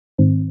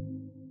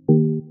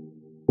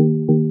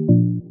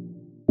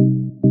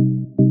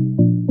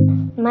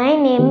My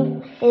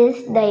name is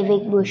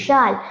Daiwik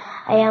Bhusal.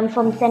 I am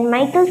from St.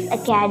 Michael's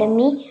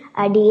Academy,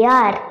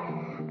 Adyar,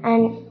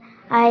 and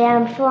I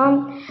am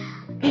from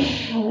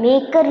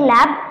Maker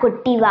Lab,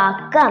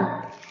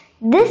 Kottivakkam.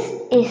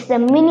 This is the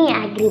mini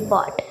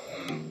agribot.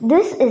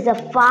 This is a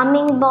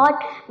farming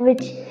bot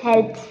which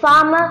helps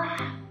farmer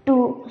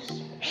to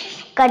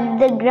cut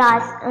the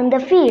grass on the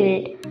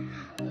field.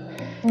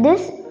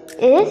 This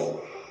is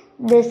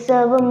the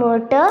servo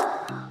motor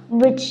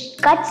which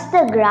cuts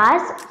the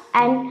grass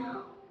and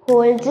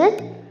holds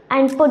it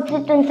and puts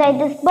it inside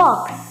this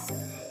box.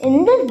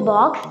 In this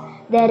box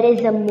there is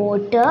a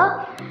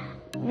motor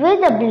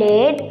with a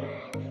blade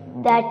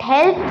that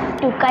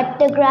helps to cut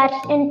the grass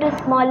into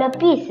smaller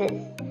pieces.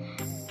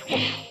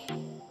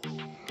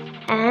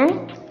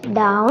 And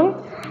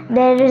down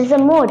there is a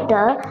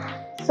motor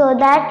so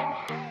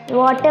that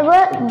whatever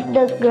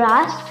the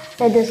grass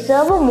that the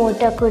servo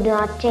motor could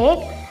not take,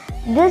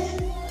 this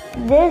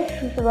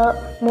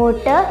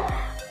motor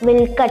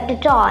will cut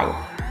it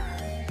all.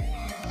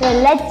 So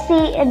let's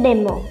see a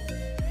demo.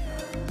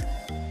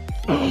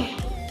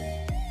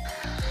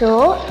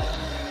 So,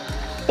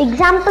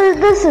 example,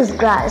 this is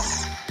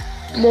grass.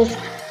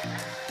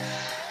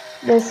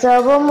 The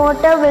servo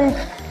motor will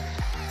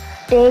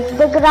take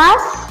the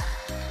grass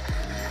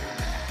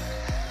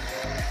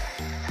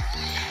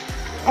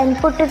and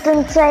put it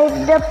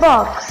inside the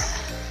box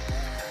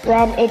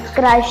where it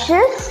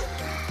crushes,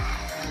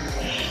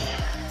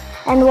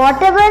 and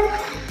whatever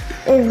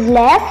is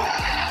left,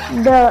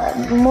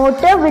 the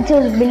motor which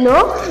is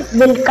below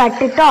will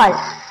cut it all.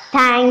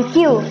 Thank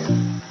you.